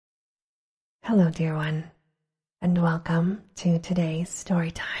Hello, dear one, and welcome to today's story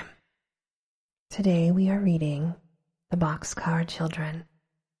time. Today we are reading The Boxcar Children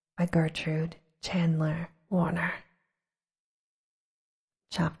by Gertrude Chandler Warner.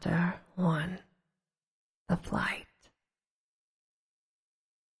 Chapter 1. The Flight.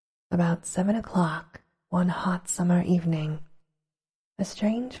 About 7 o'clock one hot summer evening, a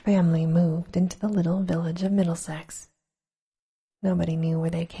strange family moved into the little village of Middlesex. Nobody knew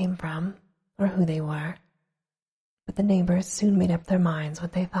where they came from or who they were, but the neighbors soon made up their minds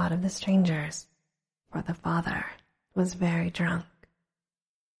what they thought of the strangers, for the father was very drunk.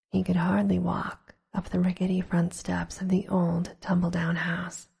 He could hardly walk up the rickety front steps of the old tumble-down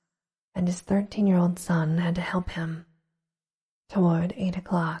house, and his 13-year-old son had to help him. Toward 8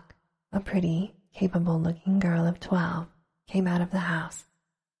 o'clock, a pretty, capable-looking girl of 12 came out of the house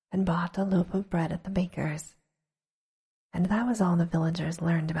and bought a loaf of bread at the baker's. And that was all the villagers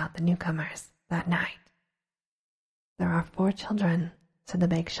learned about the newcomers that night. "There are 4 children," said the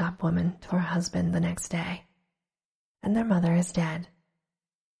bake-shop woman to her husband the next day, "and their mother is dead.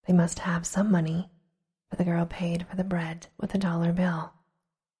 They must have some money, for the girl paid for the bread with a $1 bill.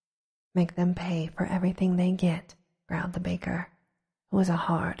 "Make them pay for everything they get," growled the baker, who was a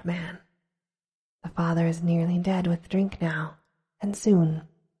hard man. "The father is nearly dead with drink now, and soon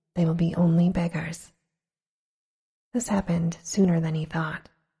they will be only beggars." This happened sooner than he thought.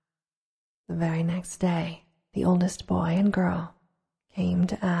 The very next day, the oldest boy and girl came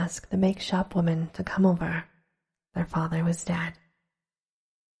to ask the bake-shop woman to come over. Their father was dead.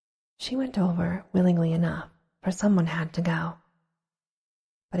 She went over willingly enough, for someone had to go.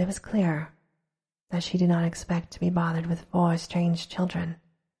 But it was clear that she did not expect to be bothered with 4 strange children,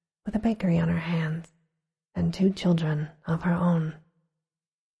 with a bakery on her hands, and 2 children of her own.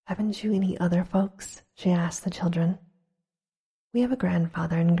 "Haven't you any other folks?" she asked the children. "We have a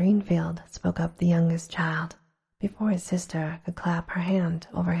grandfather in Greenfield," spoke up the youngest child, before his sister could clap her hand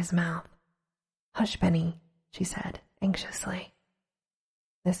over his mouth. "Hush, Benny," she said anxiously.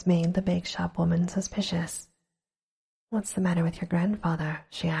 This made the bake-shop woman suspicious. "What's the matter with your grandfather?"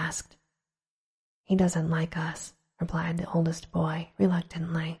 she asked. "He doesn't like us," replied the oldest boy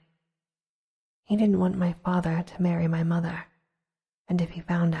reluctantly. "He didn't want my father to marry my mother, and if he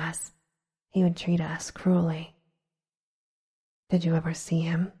found us, he would treat us cruelly." "Did you ever see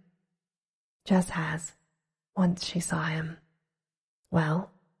him?" "Jess has. Once she saw him." "Well,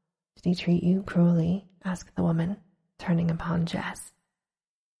 did he treat you cruelly?" asked the woman, turning upon Jess.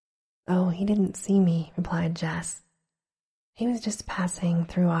 "Oh, he didn't see me," replied Jess. "He was just passing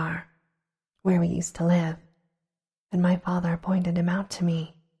through where we used to live, and my father pointed him out to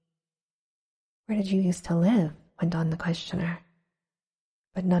me." "Where did you used to live?" went on the questioner.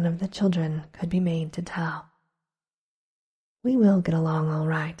 But none of the children could be made to tell. "We will get along all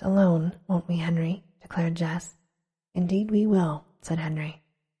right alone, won't we, Henry?" declared Jess. "Indeed we will," said Henry.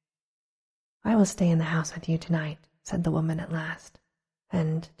 "I will stay in the house with you tonight," said the woman at last,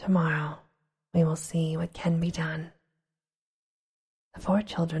 "and tomorrow we will see what can be done." The 4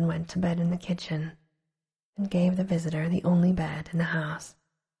 children went to bed in the kitchen and gave the visitor the only bed in the house.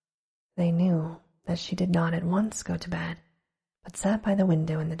 They knew that she did not at once go to bed, but sat by the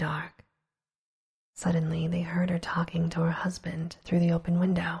window in the dark. Suddenly they heard her talking to her husband through the open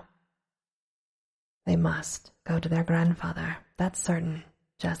window. "They must go to their grandfather, that's certain,"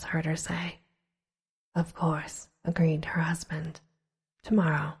 Jess heard her say. "Of course," agreed her husband.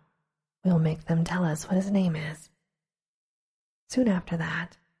 "Tomorrow we'll make them tell us what his name is." Soon after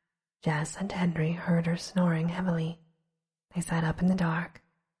that, Jess and Henry heard her snoring heavily. They sat up in the dark.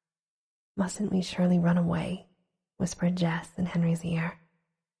 "Mustn't we surely run away?" whispered Jess in Henry's ear.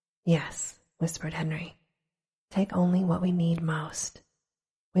 "Yes," whispered Henry. "Take only what we need most.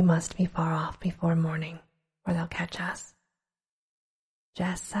 We must be far off before morning, or they'll catch us."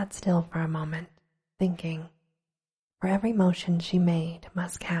 Jess sat still for a moment, thinking, for every motion she made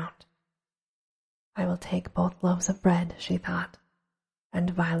must count. "I will take both loaves of bread," she thought,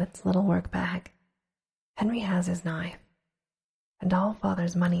 "and Violet's little work bag. Henry has his knife, and all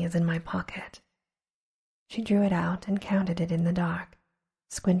Father's money is in my pocket." She drew it out and counted it in the dark,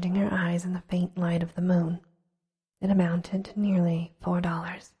 squinting her eyes in the faint light of the moon. It amounted to nearly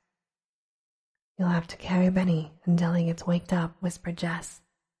 $4. "You'll have to carry Benny until he gets waked up," whispered Jess.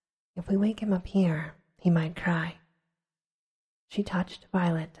 "If we wake him up here, he might cry." She touched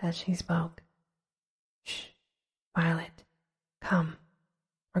Violet as she spoke. "Shh, Violet, come.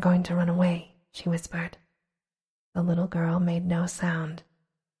 We're going to run away," she whispered. The little girl made no sound.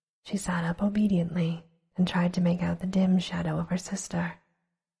 She sat up obediently and tried to make out the dim shadow of her sister.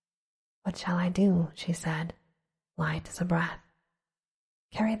 "What shall I do?" she said, light as a breath.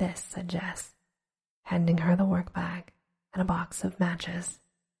 "Carry this," said Jess, handing her the work bag and a box of matches.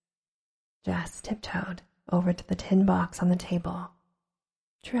 Jess tiptoed over to the tin box on the table,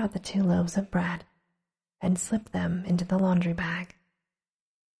 drew out the 2 loaves of bread, and slipped them into the laundry bag.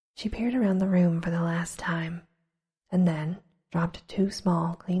 She peered around the room for the last time, and then dropped 2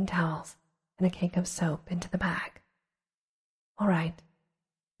 small, clean towels and a cake of soap into the bag. "All right,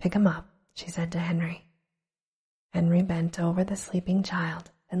 pick him up," she said to Henry. Henry bent over the sleeping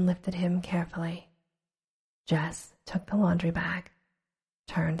child and lifted him carefully. Jess took the laundry bag,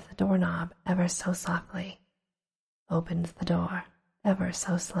 turned the doorknob ever so softly, opened the door ever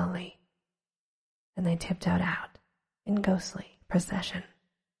so slowly, and they tiptoed out in ghostly procession.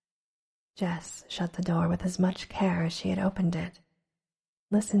 Jess shut the door with as much care as she had opened it,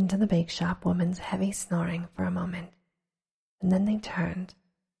 listened to the bake shop woman's heavy snoring for a moment, and then they turned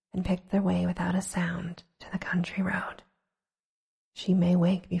and picked their way without a sound to the country road. "She may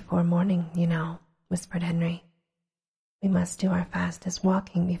wake before morning, you know," whispered Henry. "We must do our fastest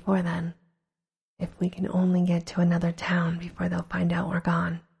walking before then. If we can only get to another town before they'll find out we're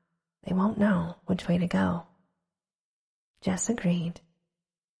gone, they won't know which way to go." Jess agreed,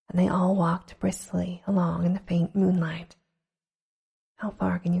 and they all walked briskly along in the faint moonlight. "How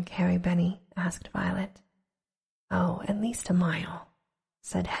far can you carry Benny?" asked Violet. "Oh, at least a mile,"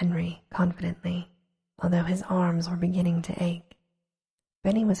 said Henry confidently, although his arms were beginning to ache.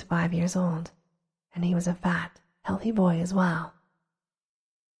 Benny was 5 years old, and he was a fat, healthy boy as well.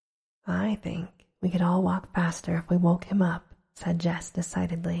 "I think we could all walk faster if we woke him up," said Jess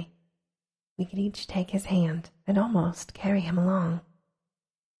decidedly. "We could each take his hand and almost carry him along."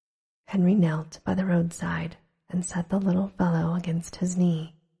 Henry knelt by the roadside and set the little fellow against his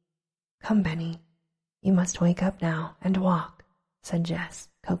knee. "Come, Benny, you must wake up now and walk," said Jess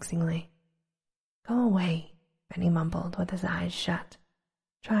coaxingly. "Go away," Benny mumbled with his eyes shut,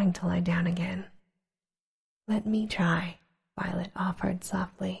 trying to lie down again. "Let me try," Violet offered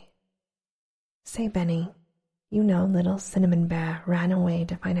softly. "Say, Benny, you know little Cinnamon Bear ran away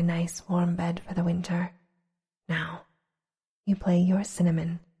to find a nice warm bed for the winter. Now, you play your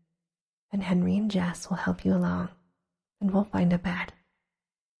Cinnamon, and Henry and Jess will help you along, and we'll find a bed."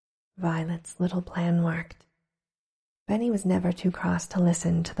 Violet's little plan worked. Benny was never too cross to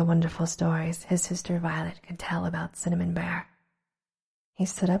listen to the wonderful stories his sister Violet could tell about Cinnamon Bear. He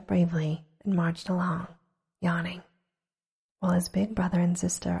stood up bravely and marched along, yawning, while his big brother and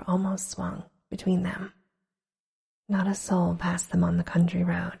sister almost swung between them. Not a soul passed them on the country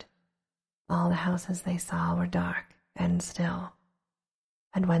road. All the houses they saw were dark and still,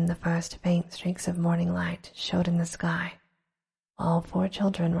 and when the first faint streaks of morning light showed in the sky, all 4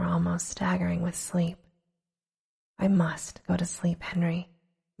 children were almost staggering with sleep. "I must go to sleep, Henry,"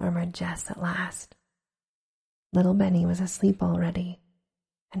 murmured Jess at last. Little Benny was asleep already,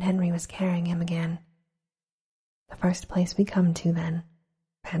 and Henry was carrying him again. "The first place we come to, then,"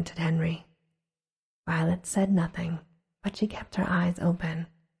 panted Henry. Violet said nothing, but she kept her eyes open.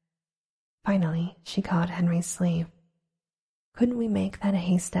 Finally, she caught Henry's sleeve. "Couldn't we make that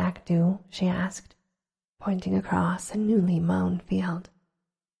haystack do?" she asked, pointing across a newly mown field.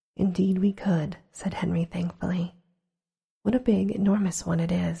 "Indeed we could," said Henry thankfully. "What a big, enormous one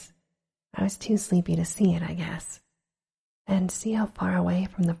it is. I was too sleepy to see it, I guess. And see how far away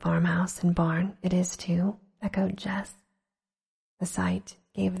from the farmhouse and barn it is, too," echoed Jess. The sight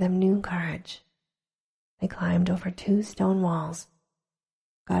gave them new courage. They climbed over 2 stone walls,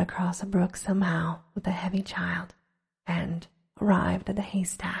 got across a brook somehow with a heavy child, and arrived at the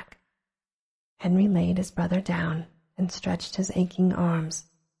haystack. Henry laid his brother down and stretched his aching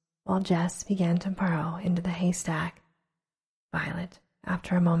arms, while Jess began to burrow into the haystack. Violet,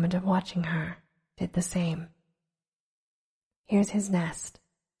 after a moment of watching her, did the same. "Here's his nest,"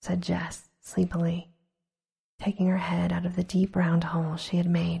 said Jess sleepily, taking her head out of the deep round hole she had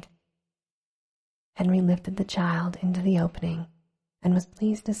made. Henry lifted the child into the opening and was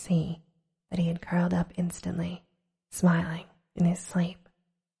pleased to see that he had curled up instantly, smiling in his sleep.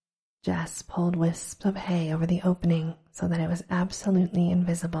 Jess pulled wisps of hay over the opening so that it was absolutely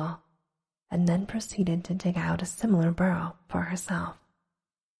invisible, and then proceeded to dig out a similar burrow for herself.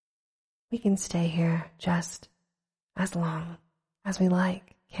 "We can stay here just as long as we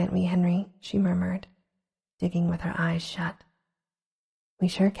like, can't we, Henry?" she murmured, digging with her eyes shut. "We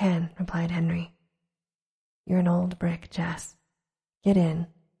sure can," replied Henry. "You're an old brick, Jess. Get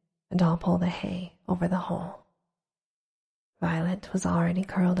in, and I'll pull the hay over the hole." Violet was already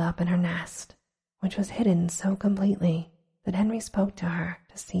curled up in her nest, which was hidden so completely that Henry spoke to her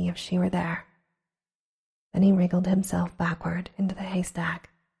to see if she were there. Then he wriggled himself backward into the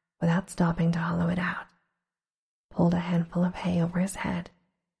haystack without stopping to hollow it out, pulled a handful of hay over his head,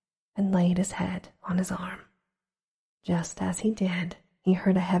 and laid his head on his arm. Just as he did, he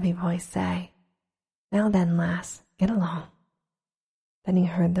heard a heavy voice say, "Now then, lass, get along." Then he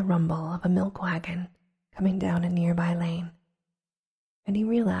heard the rumble of a milk wagon coming down a nearby lane, and he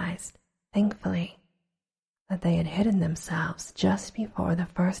realized, thankfully, that they had hidden themselves just before the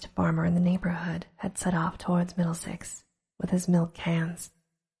first farmer in the neighborhood had set off towards Middlesex with his milk cans.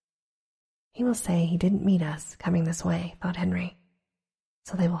 "He will say he didn't meet us coming this way," thought Henry,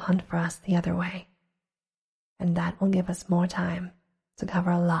 "so they will hunt for us the other way, and that will give us more time to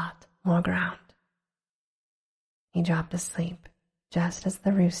cover a lot more ground." He dropped asleep just as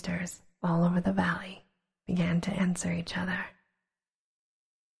the roosters all over the valley began to answer each other.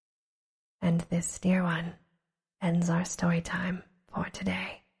 And this, dear one, ends our story time for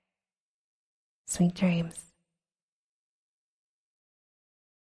today. Sweet dreams.